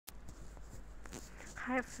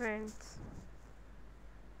Hi friends,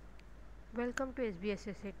 welcome to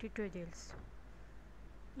SBSSA tutorials.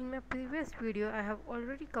 In my previous video I have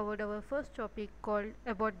already covered our first topic called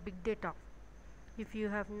about big data. If you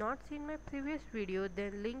have not seen my previous video,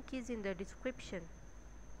 then link is in the description.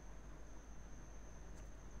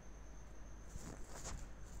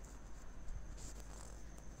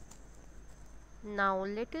 Now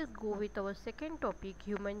let us go with our second topic,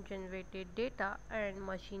 human generated data and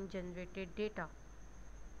machine generated data.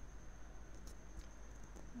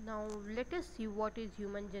 Now let us see what is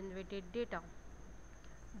human generated data.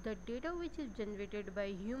 The data which is generated by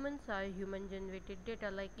humans are human generated data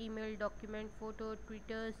like email, document, photo,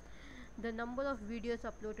 twitters, the number of videos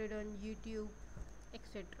uploaded on YouTube,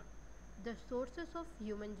 etc. The sources of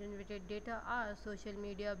human generated data are social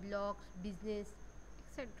media, blogs, business,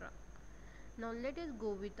 etc. Now let us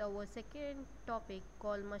go with our second topic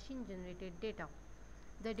called machine generated data.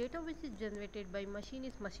 The data which is generated by machine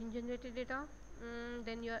is machine generated data.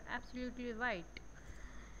 Then you are absolutely right.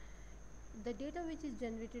 The data which is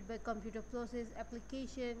generated by computer process,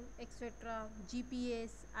 application, etc., GPS,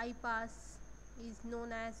 iPass is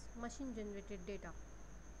known as machine generated data.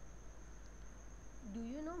 Do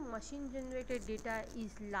you know machine generated data is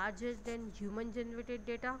larger than human generated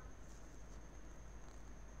data?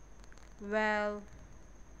 Well,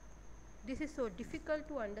 this is so difficult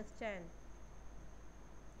to understand.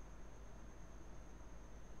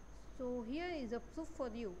 So here is a proof for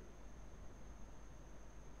you.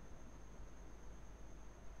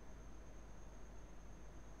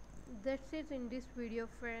 That's it in this video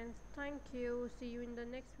friends. Thank you. See you in the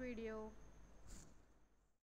next video.